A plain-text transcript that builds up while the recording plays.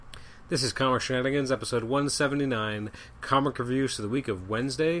This is Comic Shenanigans, episode 179, comic reviews for the week of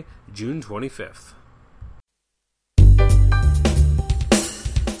Wednesday, June 25th.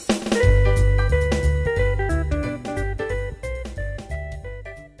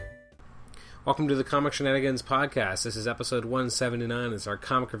 Welcome to the Comic Shenanigans podcast. This is episode 179. It's our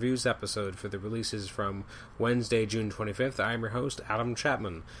comic reviews episode for the releases from Wednesday, June 25th. I am your host, Adam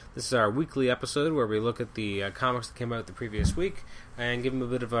Chapman. This is our weekly episode where we look at the comics that came out the previous week and give them a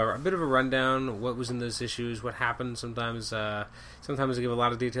bit of a rundown. What was in those issues? What happened? Sometimes I give a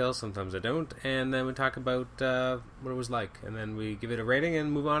lot of details. Sometimes I don't. And then we talk about what it was like. And then we give it a rating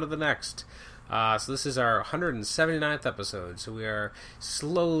and move on to the next. So this is our 179th episode, so we are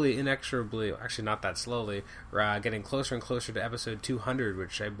slowly, inexorably, actually not that slowly, getting closer and closer to episode 200,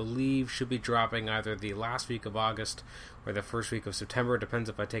 which I believe should be dropping either the last week of August or the first week of September. It depends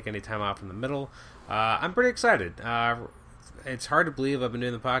if I take any time off in the middle. I'm pretty excited. It's hard to believe I've been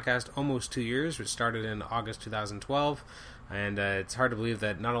doing the podcast almost 2 years, which started in August 2012. And it's hard to believe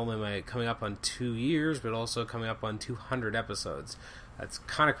that not only am I coming up on 2 years, but also coming up on 200 episodes. That's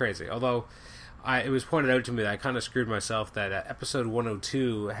kind of crazy. Although, it was pointed out to me that I kind of screwed myself that episode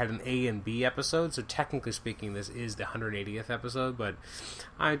 102 had an A and B episode, so technically speaking this is the 180th episode, but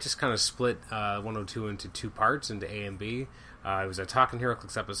I just kind of split 102 into two parts, into A and B. It was a Talking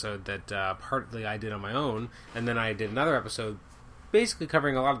HeroClix episode that partly I did on my own, and then I did another episode basically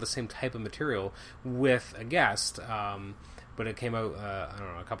covering a lot of the same type of material with a guest, but it came out,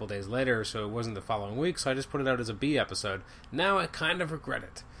 a couple days later, so it wasn't the following week, so I just put it out as a B episode. Now I kind of regret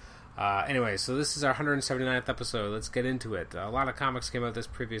it. Anyway, so this is our 179th episode. Let's get into it. A lot of comics came out this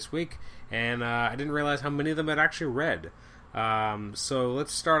previous week, and I didn't realize how many of them I'd actually read. So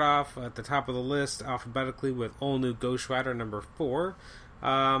let's start off at the top of the list alphabetically with All New Ghost Rider number 4.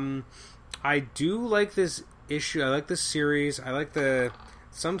 I do like this issue. I like this series. I like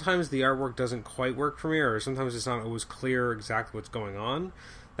sometimes the artwork doesn't quite work for me, or sometimes it's not always clear exactly what's going on.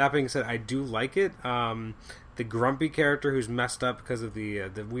 That being said, I do like it. The grumpy character who's messed up because of the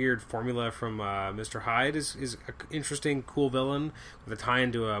weird formula from Mr. Hyde is an interesting, cool villain with a tie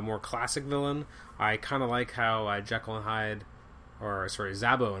into a more classic villain. I kind of like how Jekyll and Hyde,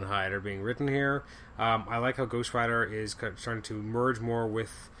 Zabo and Hyde are being written here. I like how Ghost Rider is starting to merge more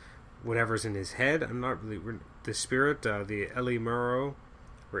with whatever's in his head. I'm not really the spirit, the Ellie Morrow,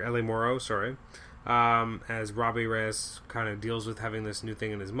 as Robbie Reyes kind of deals with having this new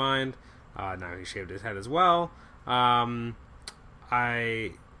thing in his mind. Now he shaved his head as well. I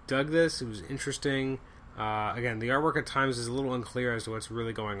dug this. It was interesting. Again, the artwork at times is a little unclear as to what's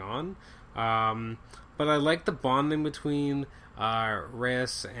really going on. But I like the bonding between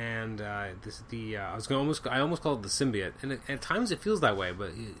Reyes and I almost call it the symbiote, and at times it feels that way,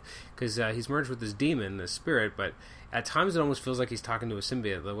 but because he's merged with this demon, this spirit, but at times it almost feels like he's talking to a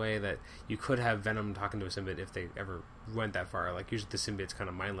symbiote, the way that you could have Venom talking to a symbiote if they ever went that far. Like, usually the symbiote's kind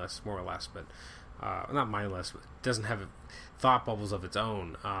of mindless, more or less, but not mindless, but doesn't have thought bubbles of its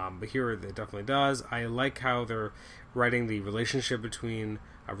own. But here it definitely does. I like how they're writing the relationship between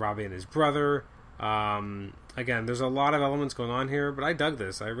Robbie and his brother. Again, there's a lot of elements going on here, but I dug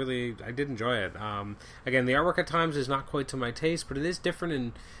this. I did enjoy it. Again, the artwork at times is not quite to my taste, but it is different,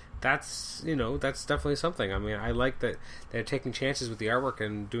 and that's definitely something. I mean, I like that they're taking chances with the artwork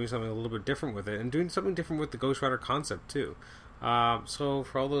and doing something a little bit different with it, and doing something different with the Ghost Rider concept too. So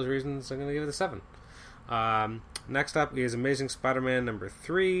for all those reasons, I'm going to give it a 7. Next up is Amazing Spider-Man number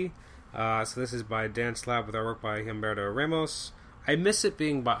 3. So this is by Dan Slott with artwork by Humberto Ramos. I miss it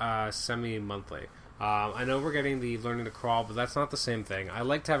being semi-monthly. I know we're getting the Learning to Crawl, but that's not the same thing. I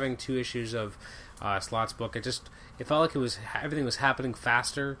liked having 2 issues of Slott's book. It felt like everything was happening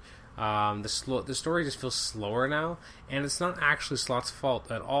faster. The story just feels slower now, and it's not actually Slott's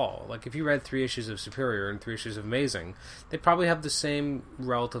fault at all. Like, if you read 3 issues of Superior and 3 issues of Amazing, they probably have the same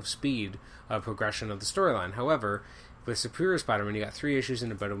relative speed of progression of the storyline. However, with Superior Spider-Man, you got 3 issues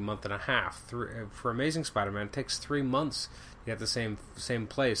in about a month and a half. For Amazing Spider-Man, it takes 3 months to get the same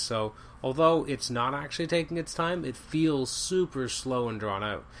place. So, although it's not actually taking its time, it feels super slow and drawn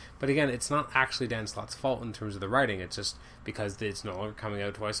out. But again, it's not actually Dan Slott's fault in terms of the writing. It's just because it's no longer coming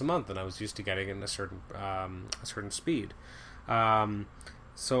out twice a month, and I was used to getting it in a certain speed. So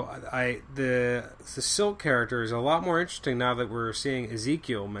the Silk character is a lot more interesting now that we're seeing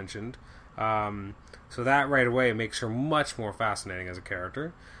Ezekiel mentioned. So that right away makes her much more fascinating as a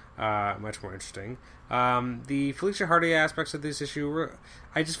character. much more interesting. The Felicia Hardy aspects of this issue,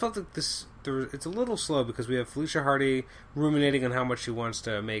 I just felt that it's a little slow because we have Felicia Hardy ruminating on how much she wants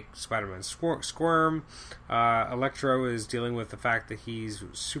to make Spider-Man squirm. Electro is dealing with the fact that he's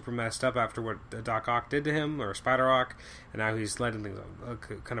super messed up after what Doc Ock did to him, or Spider-Ock, and now he's letting things,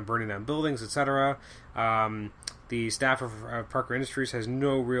 kind of burning down buildings, etc. The staff of Parker Industries has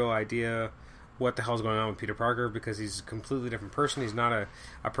no real idea what the hell's going on with Peter Parker, because he's a completely different person. He's not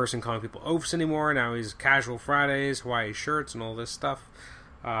a person calling people oafs anymore. Now he's Casual Fridays, Hawaii shirts, and all this stuff.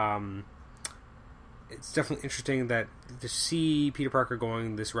 It's definitely interesting to see Peter Parker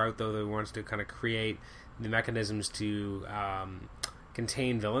going this route, though, that he wants to kind of create the mechanisms to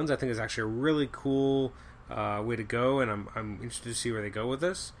contain villains. I think it's actually a really cool way to go, and I'm interested to see where they go with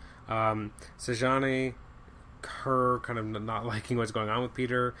this. Sajani, her kind of not liking what's going on with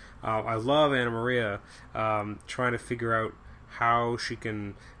Peter. I love Anna Maria trying to figure out how she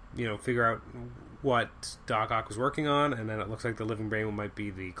can, figure out what Doc Ock was working on, and then it looks like the living brain might be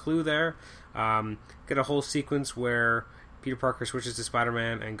the clue there. Get a whole sequence where Peter Parker switches to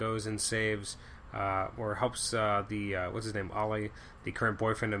Spider-Man and goes and saves or helps what's his name, Ollie, the current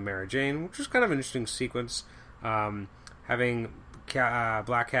boyfriend of Mary Jane, which is kind of an interesting sequence. Having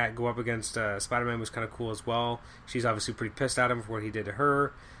Black Cat go up against Spider-Man was kind of cool as well. She's obviously pretty pissed at him for what he did to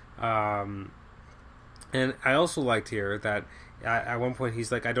her. And I also liked here that at one point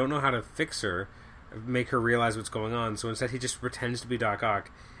he's like, I don't know how to fix her, make her realize what's going on. So instead he just pretends to be Doc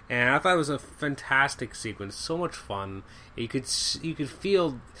Ock. And I thought it was a fantastic sequence. So much fun. You could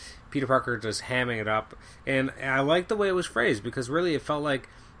feel Peter Parker just hamming it up. And I liked the way it was phrased, because really it felt like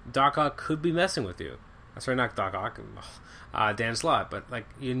Doc Ock could be messing with you. Sorry, not Doc Ock, Dan Slott, but like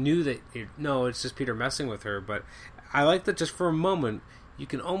you knew that it's just Peter messing with her. But I like that just for a moment you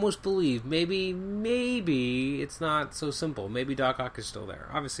can almost believe maybe it's not so simple. Maybe Doc Ock is still there.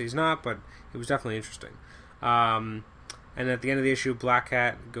 Obviously he's not, but it was definitely interesting. And at the end of the issue, Black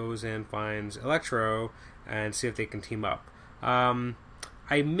Cat goes and finds Electro and see if they can team up.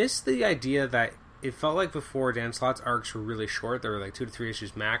 I missed the idea that it felt like before Dan Slott's arcs were really short. They were like 2 to 3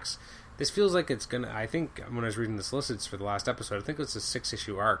 issues max. This feels like it's gonna. I think when I was reading the solicits for the last episode, I think it's a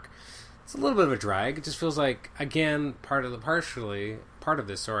 6-issue arc. It's a little bit of a drag. It just feels like, again, part of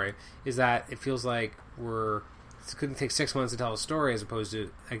this, is that it feels like it's going to take 6 months to tell a story, as opposed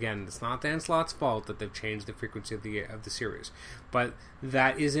to, again, it's not Dan Slott's fault that they've changed the frequency of the series, but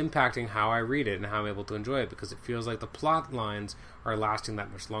that is impacting how I read it and how I'm able to enjoy it, because it feels like the plot lines are lasting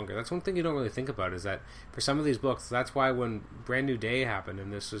that much longer. That's one thing you don't really think about, is that for some of these books, that's why when Brand New Day happened,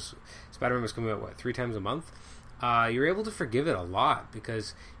 and Spider-Man was coming out 3 times a month, you're able to forgive it a lot,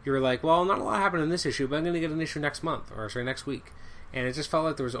 because you're like, well, not a lot happened in this issue, but I'm going to get an issue next week. And it just felt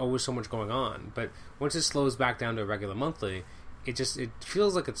like there was always so much going on. But once it slows back down to a regular monthly, it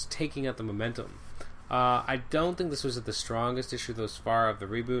feels like it's taking out the momentum. I don't think this was the strongest issue thus far of the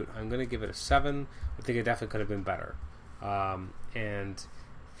reboot. I'm going to give it a 7. I think it definitely could have been better. And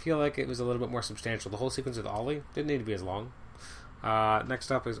feel like it was a little bit more substantial. The whole sequence with Ollie didn't need to be as long.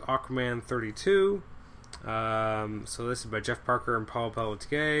 Next up is Aquaman 32. So this is by Jeff Parker and Paul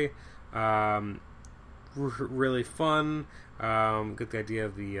Pelletier. Really fun. Get the idea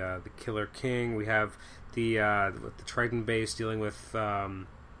of the Killer King. We have the Triton base dealing with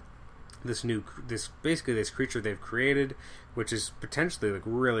this creature they've created, which is potentially like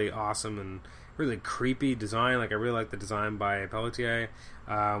really awesome and really creepy design. Like I really like the design by Pelletier.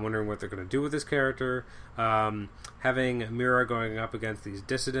 I'm wondering what they're going to do with this character. Having Mira going up against these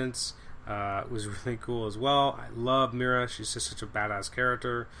dissidents was really cool as well. I love Mira. She's just such a badass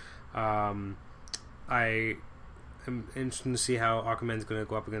character. I am interested to see how Aquaman's going to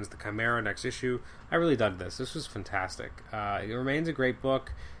go up against the Chimera next issue. I really dug this. This was fantastic. It remains a great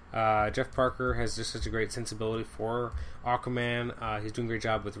book. Jeff Parker has just such a great sensibility for Aquaman. He's doing a great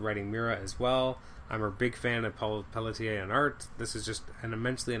job with writing Mira as well. I'm a big fan of Paul Pelletier on art. This is just an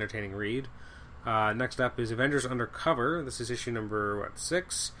immensely entertaining read. Next up is Avengers Undercover. This is issue number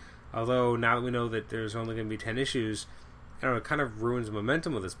 6. Although now that we know that there's only going to be 10 issues, I don't know, it kind of ruins the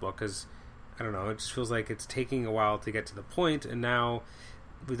momentum of this book, because I don't know, it just feels like it's taking a while to get to the point, and now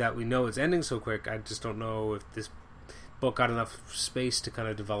that we know it's ending so quick, I just don't know if this book got enough space to kind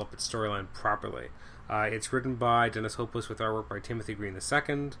of develop its storyline properly. It's written by Dennis Hopeless with artwork by Timothy Green II.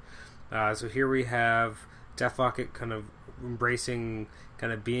 So here we have Deathlock kind of embracing,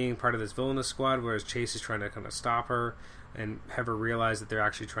 kind of being part of this villainous squad, whereas Chase is trying to kind of stop her and have her realize that they're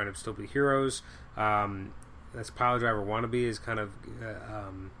actually trying to still be heroes. This pile driver wannabe is kind of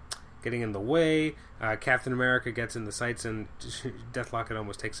getting in the way. Captain America gets in the sights and Deathlock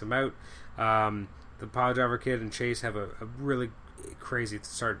almost takes him out. The pile driver kid and Chase have a really crazy to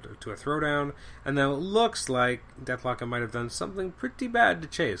start to a throwdown, and then it looks like Deathlock might have done something pretty bad to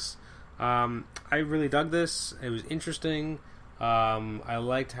Chase. I really dug this. It was interesting. I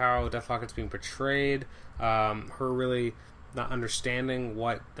liked how Deathlock is being portrayed. Her really not understanding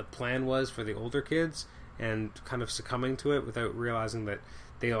what the plan was for the older kids and kind of succumbing to it without realizing that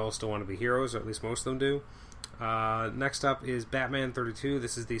they all still want to be heroes, or at least most of them do. Next up is Batman 32.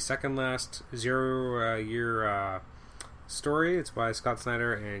 This is the second last zero-year story. It's by Scott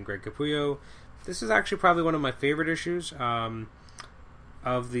Snyder and Greg Capullo. This is actually probably one of my favorite issues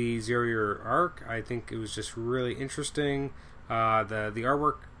of the zero-year arc. I think it was just really interesting. The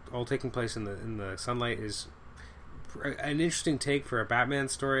artwork all taking place in the sunlight is an interesting take for a Batman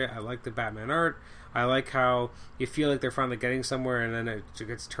story. I like the Batman art. I like how you feel like they're finally getting somewhere, and then it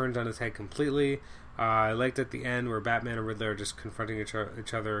gets turned on its head completely. I liked at the end where Batman and Riddler are just confronting each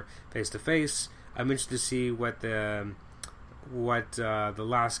other face to face. I'm interested to see what the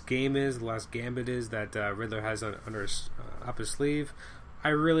last game is, the last gambit is that Riddler has up his sleeve. I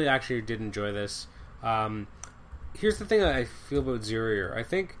really actually did enjoy this. Here's the thing that I feel about Zero Year. I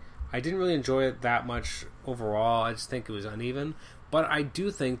think I didn't really enjoy it that much overall. I just think it was uneven. But I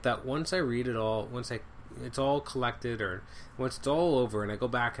do think that once I read it all, it's all collected, or once it's all over and I go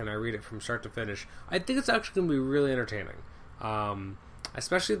back and I read it from start to finish, I think it's actually going to be really entertaining.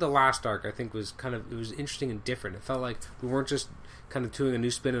 Especially the last arc, I think it was interesting and different. It felt like we weren't just kind of doing a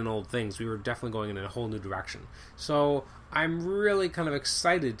new spin on old things. We were definitely going in a whole new direction. So I'm really kind of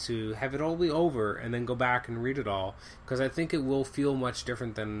excited to have it all be over and then go back and read it all, because I think it will feel much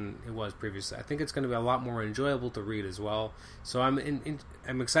different than it was previously. I think it's going to be a lot more enjoyable to read as well. So I'm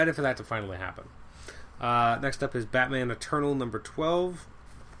excited for that to finally happen. Next up is Batman Eternal number 12.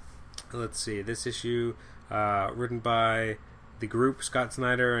 Let's see, this issue written by the group Scott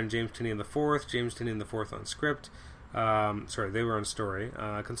Snyder and James Tynion IV. James Tynion IV on script. They were on story.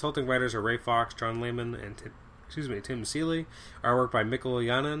 Consulting writers are Ray Fox, John Layman, and Tim Seeley. Artwork by Mikkel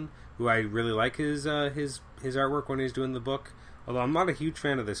Janin, who I really like his artwork when he's doing the book. Although I'm not a huge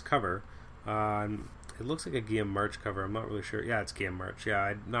fan of this cover. It looks like a Guillaume March cover. I'm not really sure. Yeah, it's Guillaume March. Yeah,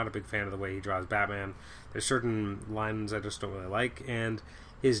 I'm not a big fan of the way he draws Batman. There's certain lines I just don't really like, and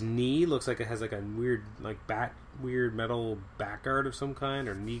his knee looks like it has like a weird metal back guard of some kind,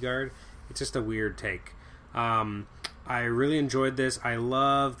 or knee guard. It's just a weird take. I really enjoyed this. I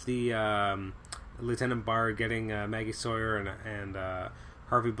loved the Lieutenant Bard getting Maggie Sawyer and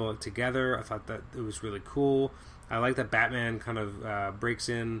Harvey Bullock together. I thought that it was really cool. I like that Batman kind of breaks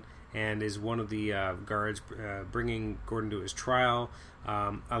in and is one of the guards bringing Gordon to his trial.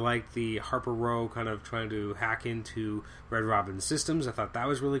 I like the Harper Row kind of trying to hack into Red Robin's systems. I thought that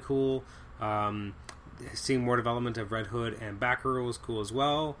was really cool. Seeing more development of Red Hood and Batgirl was cool as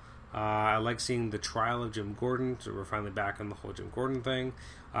well. I like seeing the trial of Jim Gordon, so we're finally back on the whole Jim Gordon thing.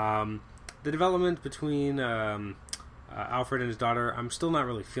 The development between Alfred and his daughter, I'm still not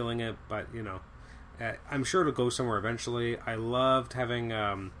really feeling it, but I'm sure it'll go somewhere eventually. I loved having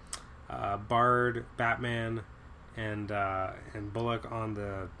Bard, Batman, and Bullock on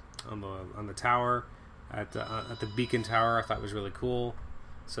the tower at the Beacon Tower. I thought was really cool.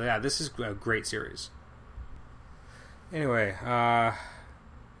 So yeah, this is a great series. Anyway, let's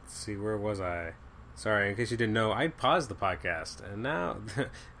see, where was I? Sorry, in case you didn't know, I paused the podcast, and now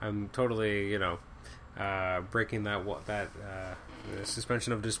I'm totally, breaking that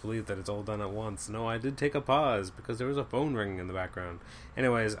suspension of disbelief that it's all done at once. No, I did take a pause because there was a phone ringing in the background.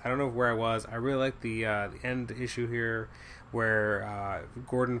 Anyways, I don't know where I was. I really like the end issue here, where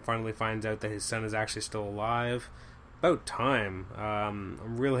Gordon finally finds out that his son is actually still alive. About time. I'm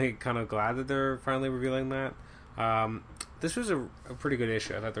really kind of glad that they're finally revealing that. This was a pretty good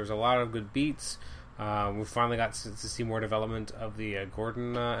issue. I thought there was a lot of good beats. We finally got to see more development of the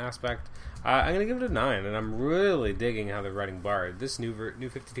Gordon aspect. I'm going to give it a 9, and I'm really digging how they're writing Bard. This new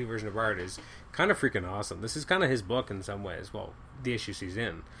 52 version of Bard is kind of freaking awesome. This is kind of his book in some ways. Well, the issues he's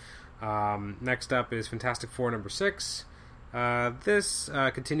in. Next up is Fantastic Four number 6. This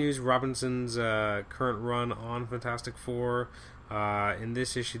continues Robinson's current run on Fantastic Four. In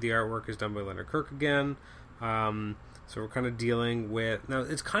this issue, the artwork is done by Leonard Kirk again. So we're kind of dealing with... Now,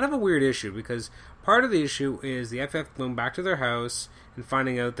 it's kind of a weird issue, because part of the issue is the FF going back to their house and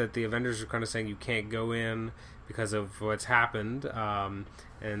finding out that the Avengers are kind of saying you can't go in because of what's happened,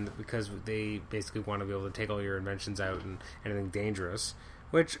 and because they basically want to be able to take all your inventions out and anything dangerous.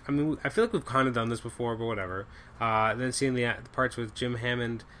 Which, I mean, I feel like we've kind of done this before, but whatever. Then seeing the parts with Jim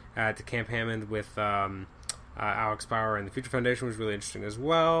Hammond at Camp Hammond with Alex Bauer and the Future Foundation was really interesting as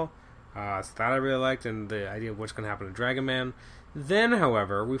well. So that I really liked, and the idea of what's going to happen to Dragon Man. Then,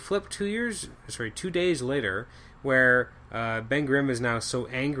 however, we flip 2 days later, where Ben Grimm is now so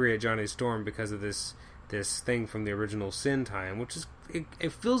angry at Johnny Storm because of this thing from the original Sin tie-in, which is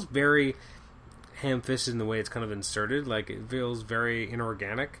it feels very ham-fisted in the way it's kind of inserted. Like, it feels very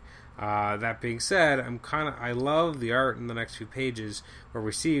inorganic. That being said, I love the art in the next few pages where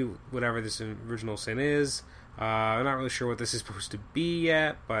we see whatever this original Sin is. I'm not really sure what this is supposed to be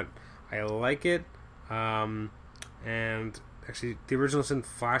yet, but I like it. And actually, the original Sin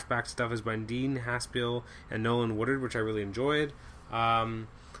flashback stuff is by Dean Haspiel and Nolan Woodard, which I really enjoyed.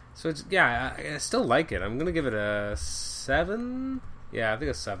 So it's, yeah, I still like it. I'm gonna give it a 7. Yeah, I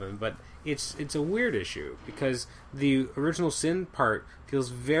think a 7. But it's a weird issue because the original Sin part feels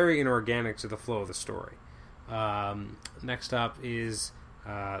very inorganic to the flow of the story. Next up is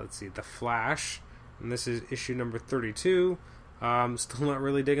The Flash, and this is issue number 32. Still not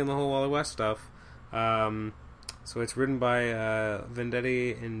really digging the whole Wally West stuff. So it's written by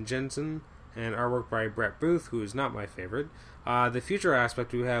Vendetti and Jensen, and artwork by Brett Booth, who is not my favorite. The future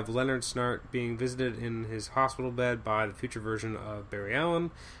aspect, we have Leonard Snart being visited in his hospital bed by the future version of Barry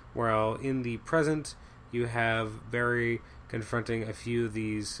Allen, while in the present you have Barry confronting a few of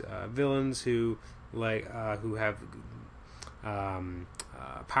these villains who have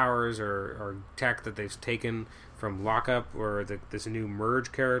powers or tech that they've taken from Lockup, or this new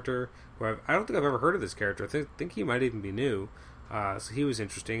Merge character. Who I don't think I've ever heard of this character. I think he might even be new. So he was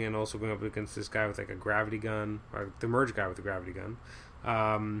interesting, and also going up against this guy with like a gravity gun, or the Merge guy with the gravity gun.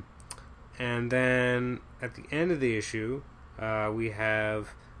 And then at the end of the issue, we have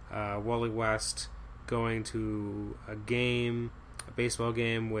Wally West going to a baseball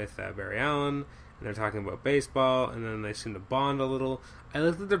game with Barry Allen, and they're talking about baseball, and then they seem to bond a little. I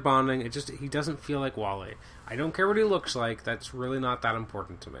like that they're bonding. He doesn't feel like Wally. I don't care what he looks like. That's really not that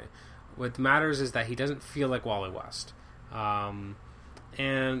important to me. What matters is that he doesn't feel like Wally West. And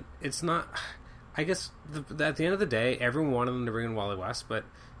it's not, I guess at the end of the day, everyone wanted them to bring in Wally West, but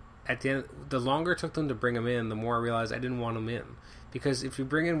at the end, the longer it took them to bring him in, the more I realized I didn't want him in. Because if you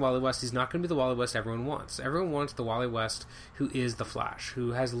bring in Wally West, he's not going to be the Wally West everyone wants. Everyone wants the Wally West who is the Flash,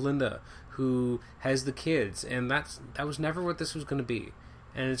 who has Linda, who has the kids, and that was never what this was going to be.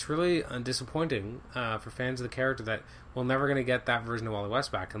 And it's really disappointing for fans of the character that we're never going to get that version of Wally West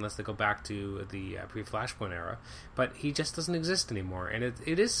back unless they go back to the pre-Flashpoint era. But he just doesn't exist anymore, and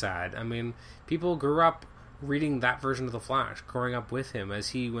it is sad. I mean, people grew up reading that version of the Flash, growing up with him as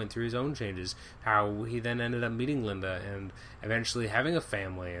he went through his own changes, how he then ended up meeting Linda and eventually having a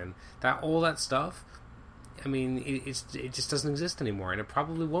family, and all that stuff. I mean, it just doesn't exist anymore, and it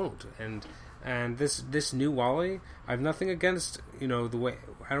probably won't. And this new Wally, I have nothing against, the way.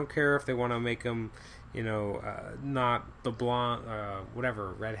 I don't care if they want to make him, not the blonde,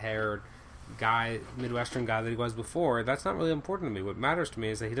 red-haired guy, Midwestern guy that he was before. That's not really important to me. What matters to me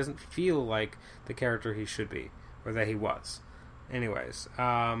is that he doesn't feel like the character he should be, or that he was. Anyways,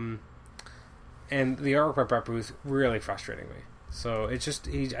 and the artwork by Brett Booth really frustrating me. So I just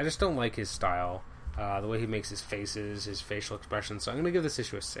don't like his style, the way he makes his faces, his facial expressions. So I'm going to give this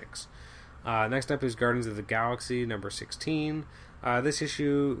issue a 6. Next up is Guardians of the Galaxy, number 16. This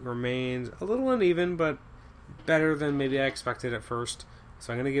issue remains a little uneven, but better than maybe I expected at first.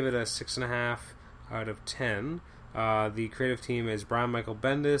 So I'm going to give it a 6.5 out of 10. The creative team is Brian Michael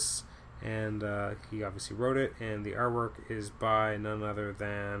Bendis, and he obviously wrote it. And the artwork is by none other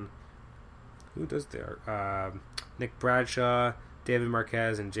than... Who does the art? Nick Bradshaw, David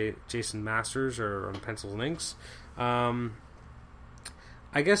Marquez, and Jason Masters are on pencils and inks.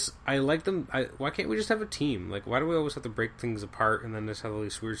 I guess I like them. Why can't we just have a team? Like, why do we always have to break things apart and then just have all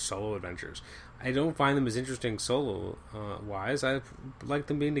these weird solo adventures? I don't find them as interesting solo-wise. I like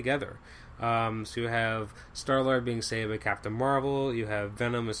them being together. So you have Star-Lord being saved by Captain Marvel. You have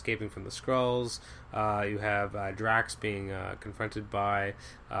Venom escaping from the Skrulls. You have Drax being confronted by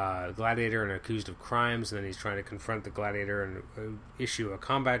Gladiator and accused of crimes, and then he's trying to confront the Gladiator and issue a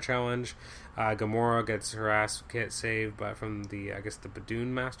combat challenge. Gamora gets her ass saved from the Badoon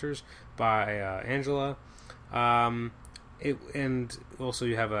Masters by Angela. And also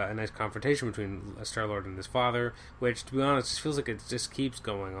you have a nice confrontation between Star-Lord and his father, which, to be honest, just feels like it just keeps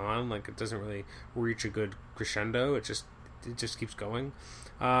going on. Like, it doesn't really reach a good crescendo. It just keeps going.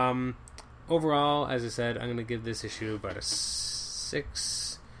 Overall, as I said, I'm going to give this issue about a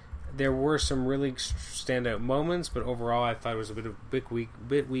 6. There were some really standout moments, but overall I thought it was a bit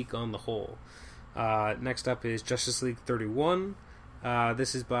weak on the whole. Next up is Justice League 31.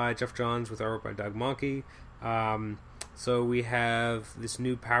 This is by Jeff Johns with artwork by Doug Mahnke. So we have this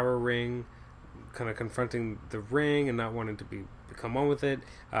new power ring kind of confronting the ring and not wanting to become one with it.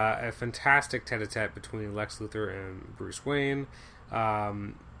 A fantastic tete-a-tete between Lex Luthor and Bruce Wayne,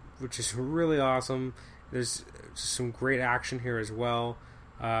 which is really awesome. There's some great action here as well.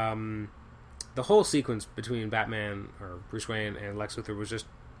 The whole sequence between Batman, or Bruce Wayne, and Lex Luthor was just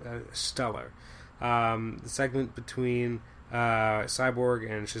stellar. The segment between Cyborg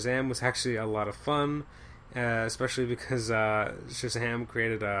and Shazam was actually a lot of fun, especially because Shazam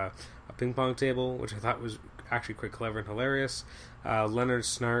created a ping pong table, which I thought was actually quite clever and hilarious. Leonard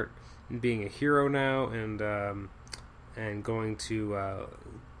Snart being a hero now, and going to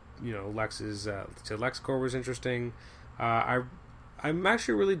Lex's to LexCorp was interesting. I'm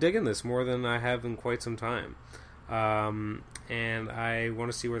actually really digging this more than I have in quite some time, and I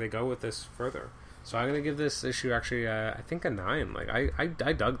want to see where they go with this further. So I'm going to give this issue actually, I think, a 9. Like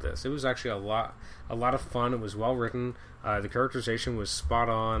I dug this. It was actually a lot of fun. It was well written. The characterization was spot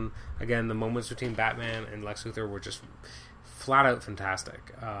on. Again, the moments between Batman and Lex Luthor were just flat out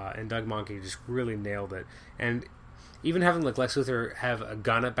fantastic. And Doug Mahnke just really nailed it. And even having like Lex Luthor have a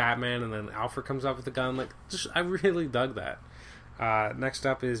gun at Batman, and then Alfred comes up with a gun, I really dug that. Next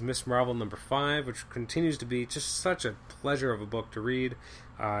up is Miss Marvel number 5, which continues to be just such a pleasure of a book to read.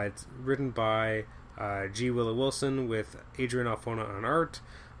 It's written by G. Willow Wilson with Adrian Alfona on art.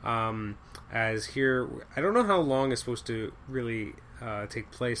 As here, I don't know how long it's supposed to really take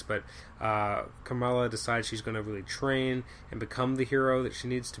place, but Kamala decides she's going to really train and become the hero that she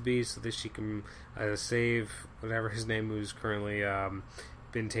needs to be, so that she can save whatever his name who's currently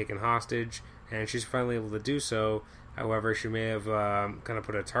been taken hostage, and she's finally able to do so. However, she may have kind of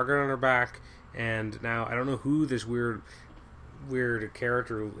put a target on her back, and now I don't know who this weird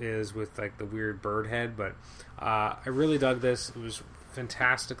character is with like the weird bird head, but I really dug this. It was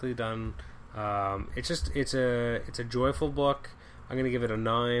fantastically done. It's a joyful book. I'm gonna give it a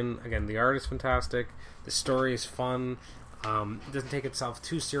 9. Again, the art is fantastic. The story is fun. It doesn't take itself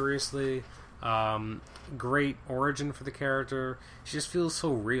too seriously. Great origin for the character. She just feels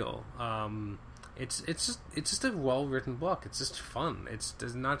so real. It's just a well written book. It's just fun. It's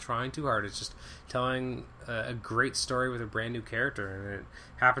not trying too hard. It's just telling a great story with a brand new character, and it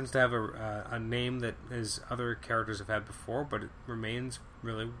happens to have a name that his other characters have had before, but it remains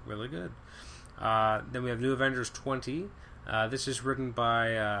really, really good. Then we have New Avengers 20. This is written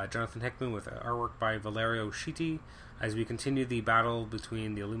by Jonathan Hickman with artwork by Valerio Schiti, as we continue the battle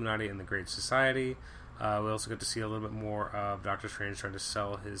between the Illuminati and the Great Society. We also get to see a little bit more of Doctor Strange trying to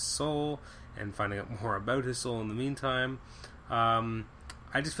sell his soul and finding out more about his soul in the meantime.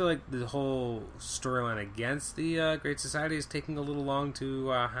 I just feel like the whole storyline against the Great Society is taking a little long to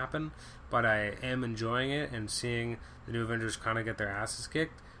happen, but I am enjoying it, and seeing the New Avengers kind of get their asses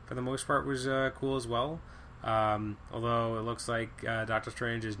kicked for the most part was cool as well. Although it looks like Doctor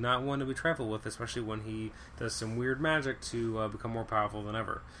Strange is not one to be trifled with, especially when he does some weird magic to become more powerful than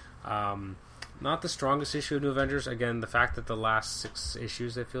ever. Not the strongest issue of New Avengers. Again, the fact that the last 6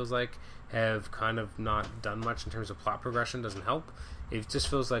 issues, it feels like, have kind of not done much in terms of plot progression doesn't help. It just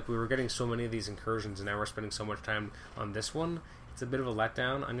feels like we were getting so many of these incursions, and now we're spending so much time on this one. It's a bit of a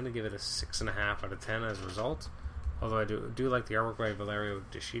letdown. I'm going to give it a 6.5 out of 10 as a result. Although I do like the artwork by Valerio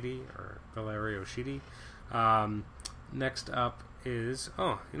Schiti. Next up is...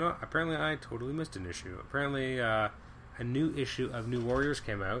 Oh, you know what? Apparently I totally missed an issue. Apparently a new issue of New Warriors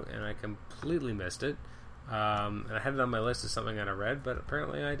came out, and I completely missed it. And I had it on my list as something that I read, but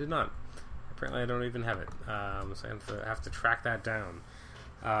apparently I did not. Apparently I don't even have it. So I have to track that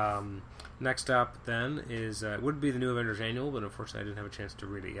down. Next up, then, is... it would be the New Avengers Annual, but unfortunately I didn't have a chance to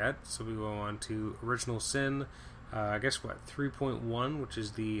read it yet. So we go on to Original Sin. I guess, 3.1, which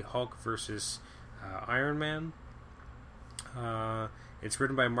is the Hulk versus Iron Man. It's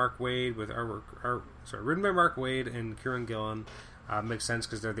written by Mark Waid with written by Mark Waid and Kieran Gillen. Makes sense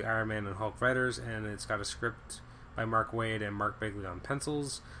because they're the Iron Man and Hulk writers, and it's got a script by Mark Waid and Mark Bagley on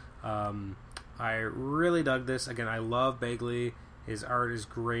pencils. I really dug this. Again, I love Bagley. His art is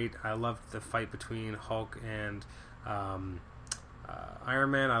great. I loved the fight between Hulk and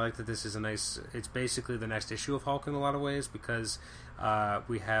Iron Man. I like that this is it's basically the next issue of Hulk in a lot of ways, because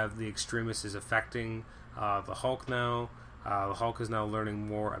we have the Extremis affecting the Hulk now. The Hulk is now learning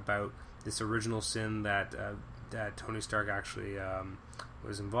more about this original sin that Tony Stark actually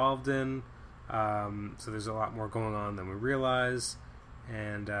was involved in. So there's a lot more going on than we realize,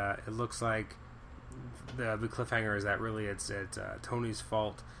 and it looks like the cliffhanger is that really it's Tony's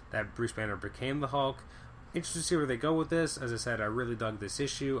fault that Bruce Banner became the Hulk. Interested to see where they go with this. As I said, I really dug this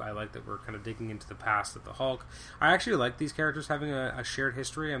issue. I like that we're kind of digging into the past of the Hulk. I actually like these characters having a shared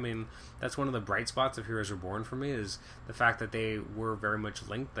history. I mean, that's one of the bright spots of Heroes Reborn for me, is the fact that they were very much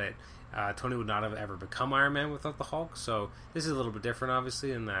linked, that Tony would not have ever become Iron Man without the Hulk. So this is a little bit different,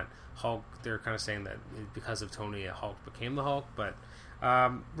 obviously, in that Hulk, they're kind of saying that because of Tony, Hulk became the Hulk, but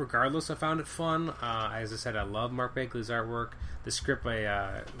Regardless, I found it fun. As I said, I love Mark Bagley's artwork. The script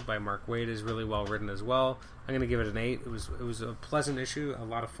by Mark Waid is really well written as well. I'm going to give it an 8. It was a pleasant issue, a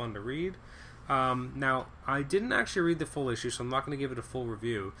lot of fun to read. Now, I didn't actually read the full issue, so I'm not going to give it a full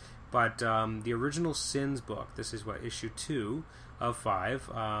review. But the original Sins book, this is issue 2 of 5.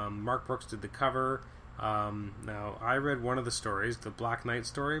 Mark Brooks did the cover. Now, I read one of the stories, the Black Knight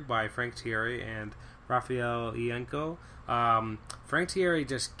story by Frank Thierry and Raphael Ienco. Frank Thierry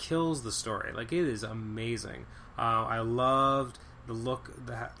just kills the story. Like, it is amazing. I loved the look,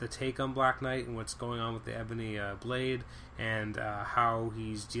 the take on Black Knight and what's going on with the ebony blade, and how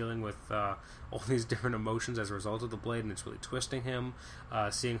he's dealing with all these different emotions as a result of the blade, and it's really twisting him,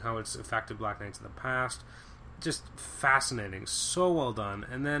 seeing how it's affected Black Knights in the past. Just fascinating, so well done.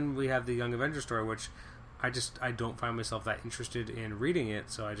 And then we have the Young Avengers story, which I don't find myself that interested in reading it,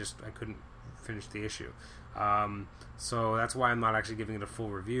 so I couldn't finish the issue. So that's why I'm not actually giving it a full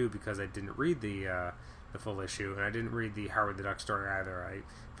review, because I didn't read the full issue, and I didn't read the Howard the Duck story either. I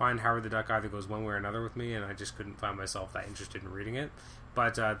find Howard the Duck either goes one way or another with me, and I just couldn't find myself that interested in reading it.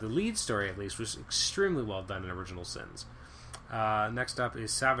 But the lead story, at least, was extremely well done in Original Sins. Next up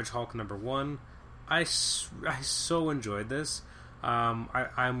is Savage Hulk #1. I so enjoyed this.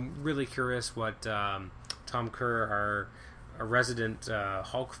 I'm really curious what Tom Kerr, a resident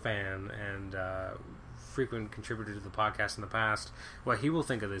Hulk fan and frequent contributor to the podcast in the past, what he will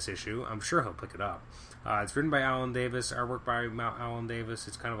think of this issue. I'm sure he'll pick it up. It's written by Alan Davis, artwork by Alan Davis.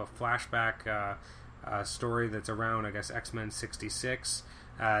 It's kind of a flashback story that's around, I guess, X-Men 66,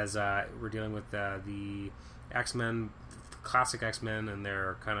 as we're dealing with the X-Men, classic X-Men, and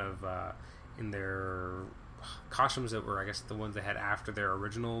they're kind of in their costumes that were, I guess, the ones they had after their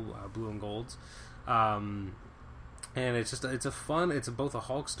original blue and golds. And it's both a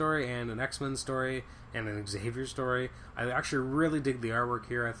Hulk story and an X-Men story and an Xavier story. I actually really dig the artwork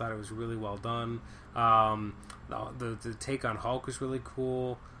here. I thought it was really well done. The take on Hulk was really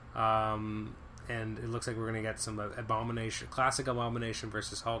cool. And it looks like we're going to get some classic Abomination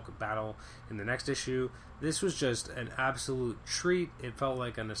versus Hulk battle in the next issue. This was just an absolute treat. It felt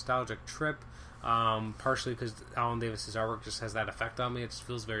like a nostalgic trip. Partially because Alan Davis's artwork just has that effect on me. It just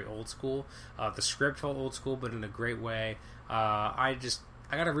feels very old school. The script felt old school, but in a great way.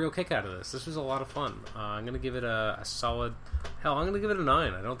 I got a real kick out of this. This was a lot of fun. I'm going to give it a solid... Hell, I'm going to give it a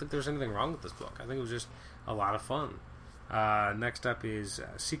 9. I don't think there's anything wrong with this book. I think it was just a lot of fun. Next up is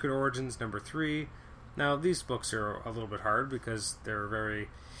Secret Origins #3. Now, these books are a little bit hard because they're very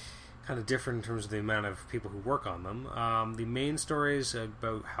kind of different in terms of the amount of people who work on them. The main story is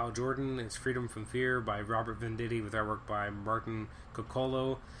about Hal Jordan. It's Freedom from Fear by Robert Venditti with artwork by Martin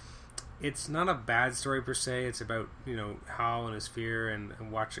Coccolo. It's not a bad story per se. It's about, Hal and his fear and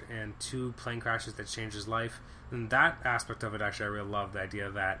 2 plane crashes that changed his life. And that aspect of it, actually, I really love. The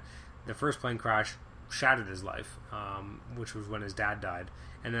idea that the first plane crash shattered his life, which was when his dad died.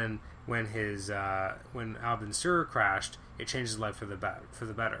 And then when when Albin Sur crashed, it changed his life for the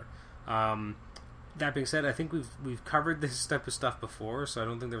better. That being said, I think we've covered this type of stuff before, so I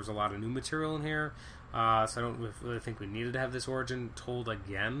don't think there was a lot of new material in here. So I don't really think we needed to have this origin told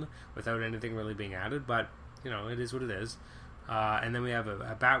again without anything really being added. But it is what it is. And then we have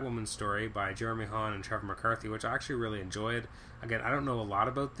a Batwoman story by Jeremy Hahn and Trevor McCarthy, which I actually really enjoyed. Again, I don't know a lot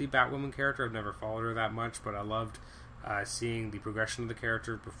about the Batwoman character. I've never followed her that much, but I loved seeing the progression of the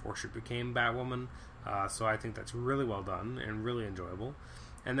character before she became Batwoman. So I think that's really well done and really enjoyable.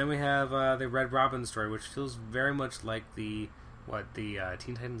 And then we have the Red Robin story, which feels very much like the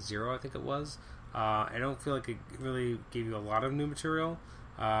Teen Titans Zero, I think it was. I don't feel like it really gave you a lot of new material,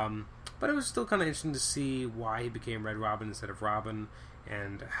 but it was still kind of interesting to see why he became Red Robin instead of Robin,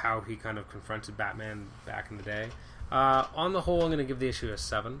 and how he kind of confronted Batman back in the day. On the whole, I'm going to give the issue a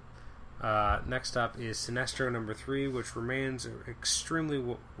 7. Next up is Sinestro #3, which remains an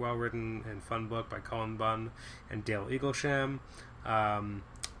extremely well-written and fun book by Cullen Bunn and Dale Eaglesham.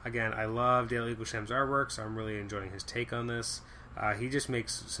 Again, I love Dale Eaglesham's artwork, so I'm really enjoying his take on this. He just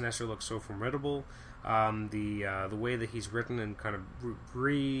makes Sinestro look so formidable. The way that he's written and kind of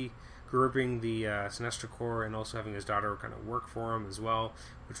regrouping the Sinestro Corps, and also having his daughter kind of work for him as well,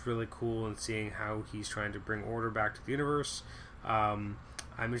 which is really cool, and seeing how he's trying to bring order back to the universe. I'm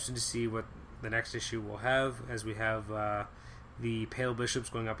interested to see what the next issue will have, as we have the Pale Bishops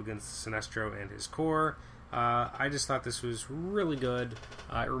going up against Sinestro and his Corps. I just thought this was really good.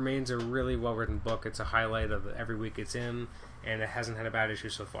 It remains a really well-written book. It's a highlight of every week it's in, and it hasn't had a bad issue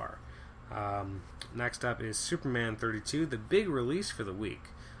so far. Next up is Superman 32, the big release for the week.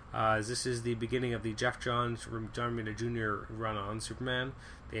 This is the beginning of the Jeff Johns, John Romita Jr. run on Superman.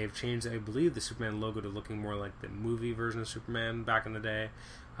 They have changed, I believe, the Superman logo to looking more like the movie version of Superman back in the day.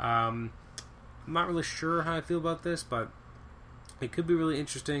 I'm not really sure how I feel about this, but it could be really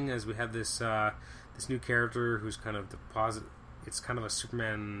interesting as we have this this new character who's kind of the positive. It's kind of a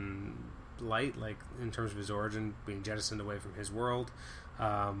Superman light, like in terms of his origin, being jettisoned away from his world.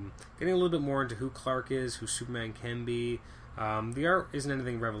 Getting a little bit more into who Clark is, who Superman can be. The art isn't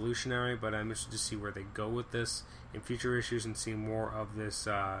anything revolutionary, but I'm interested to see where they go with this in future issues and see more of this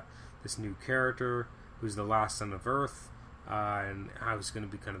this new character who's the last son of Earth, and how he's going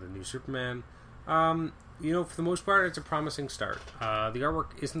to be kind of the new Superman. For the most part, it's a promising start. The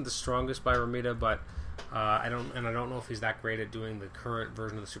artwork isn't the strongest by Romita, but I don't know if he's that great at doing the current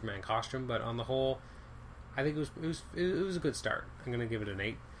version of the Superman costume. But on the whole, I think it was a good start. I'm going to give it an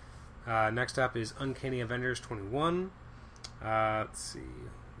 8. Next up is Uncanny Avengers 21. Let's see.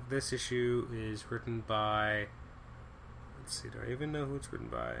 This issue is written by... Let's see, do I even know who it's written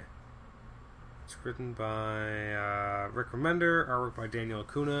by? It's written by Rick Remender, artwork by Daniel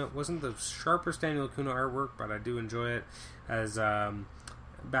Acuna. Wasn't the sharpest Daniel Acuna artwork, but I do enjoy it. As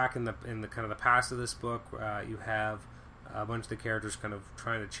back in the kind of the past of this book, you have a bunch of the characters kind of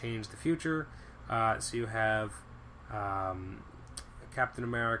trying to change the future. So you have Captain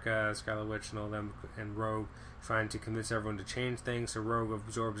America, Scarlet Witch, and all them, and Rogue trying to convince everyone to change things. So Rogue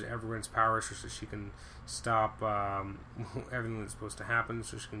absorbs everyone's power so she can stop everything that's supposed to happen,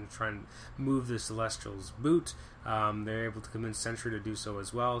 so she can try and move the Celestials' boot. They're able to convince Sentry to do so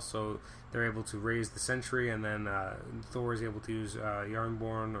as well, so they're able to raise the Sentry, and then Thor is able to use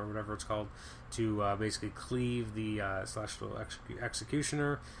Yarnborn, or whatever it's called, to basically cleave the Celestial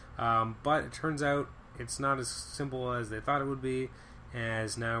Executioner. But it turns out it's not as simple as they thought it would be,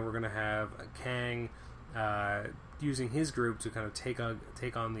 as now we're going to have Kang using his group to kind of take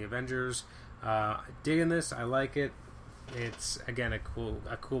on the Avengers. Digging this, I like it. It's again a cool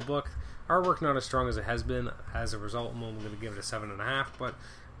book. Artwork not as strong as it has been. As a result, I'm only going to give it a 7.5. But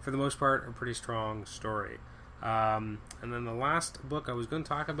for the most part, a pretty strong story. And then the last book I was going to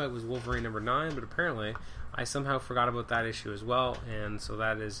talk about was Wolverine number 9, but apparently I somehow forgot about that issue as well, and so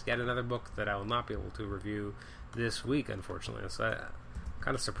that is yet another book that I will not be able to review this week, unfortunately. So I'm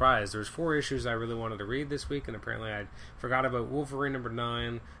kind of surprised. There's 4 issues I really wanted to read this week, and apparently I forgot about Wolverine number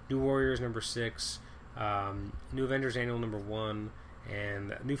 9, New Warriors number 6, New Avengers Annual number 1,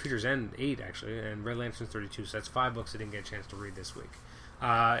 and New Futures End 8, actually, and Red Lantern 32. So that's 5 books I didn't get a chance to read this week.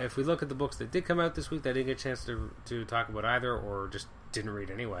 If we look at the books that did come out this week that I didn't get a chance to talk about either, or just didn't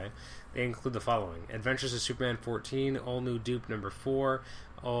read anyway, they include the following: Adventures of Superman 14, All New Dupe number 4,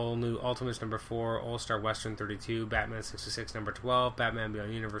 All New Ultimates number 4, All Star Western 32, Batman 66 number 12, Batman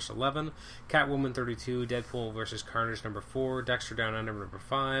Beyond Universe 11, Catwoman 32, Deadpool vs. Carnage number 4, Dexter Down Under number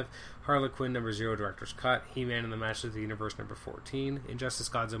 5, Harley Quinn number 0 Director's Cut, He-Man and the Masters of the Universe number 14, Injustice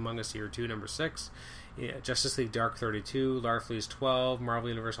Gods Among Us Year 2 number 6, Justice League Dark 32, Larfleeze 12, Marvel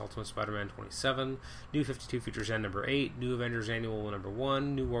Universe Ultimate Spider-Man 27, New 52 Futures End number 8, New Avengers Annual number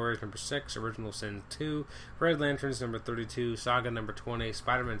 1, New Warriors number 6, Original Sin 2, Red Lanterns number 32, Saga number 20,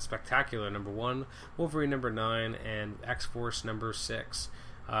 Spider-Man Spectacular number 1, Wolverine number 9, and X-Force number 6.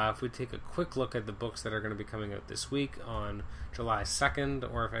 If we take a quick look at the books that are going to be coming out this week on July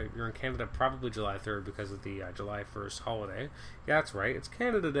 2nd, or if you're in Canada, probably July 3rd because of the July 1st holiday. Yeah, that's right, it's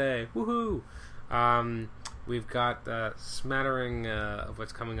Canada Day. Woohoo! We've got a smattering of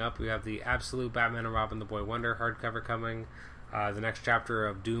what's coming up. We have the Absolute Batman and Robin the Boy Wonder hardcover coming, the next chapter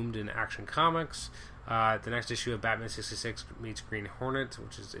of Doomed in Action Comics, the next issue of Batman 66 meets Green Hornet,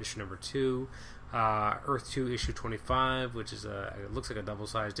 which is issue number 2, Earth 2 issue 25, which is it looks like a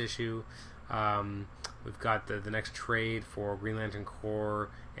double-sized issue. We've got the next trade for Green Lantern Corps,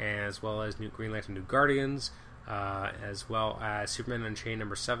 as well as Green Lantern New Guardians, as well as Superman Unchained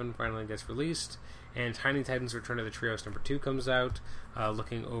number 7 finally gets released, and Tiny Titans Return to the Trios number 2 comes out.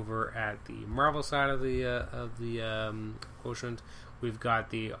 Looking over at the Marvel side of the quotient, we've got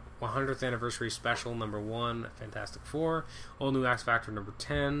the 100th Anniversary Special number 1, Fantastic Four, All New X Factor number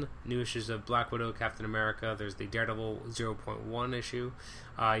 10, new issues of Black Widow, Captain America, there's the Daredevil 0.1 issue,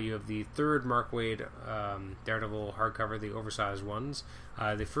 you have the 3rd Mark Waid Daredevil hardcover, the oversized ones,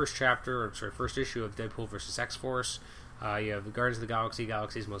 the first issue of Deadpool vs. X-Force, you have the Guardians of the Galaxy,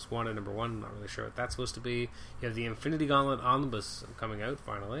 Galaxy's Most Wanted number 1, I'm not really sure what that's supposed to be. You have the Infinity Gauntlet Omnibus coming out,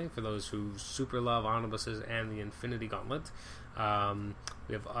 finally, for those who super love omnibuses and the Infinity Gauntlet.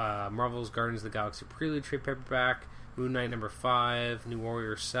 We have Marvel's Guardians of the Galaxy Prelude trade paperback, Moon Knight number 5, New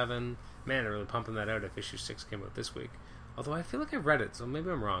Warrior 7. Man, they're really pumping that out if issue 6 came out this week. Although I feel like I've read it, so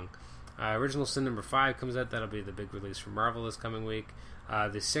maybe I'm wrong. Original Sin number 5 comes out. That'll be the big release from Marvel this coming week.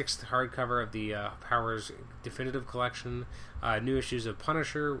 The 6th hardcover of the Powers Definitive Collection. New issues of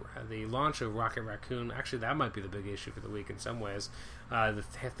Punisher. The launch of Rocket Raccoon. Actually, that might be the big issue for the week in some ways. The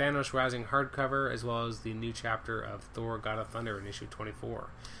Thanos Rising hardcover, as well as the new chapter of Thor God of Thunder in issue 24.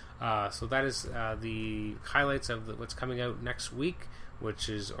 So that is the highlights of what's coming out next week,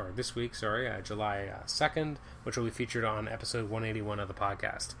 this week, July 2nd, which will be featured on episode 181 of the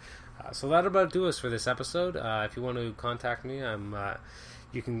podcast. So that'll about do us for this episode. If you want to contact me,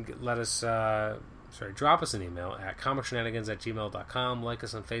 you can drop us an email at comicshenanigans@gmail.com. Like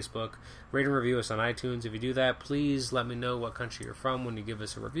us on Facebook. Rate and review us on iTunes. If you do that, please let me know what country you're from when you give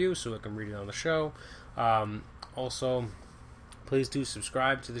us a review so I can read it on the show. Also, please do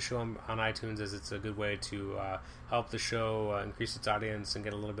subscribe to the show on iTunes, as it's a good way to help the show increase its audience and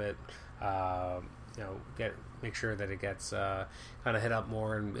get a little bit, make sure that it gets kind of hit up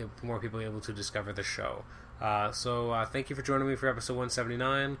more and more people are able to discover the show. So thank you for joining me for episode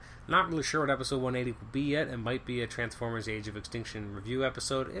 179. Not really sure what episode 180 will be yet. It might be a Transformers Age of Extinction review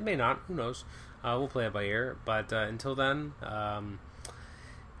episode. It may not. Who knows? We'll play it by ear. But until then,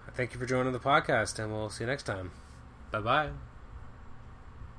 thank you for joining the podcast, and we'll see you next time. Bye-bye.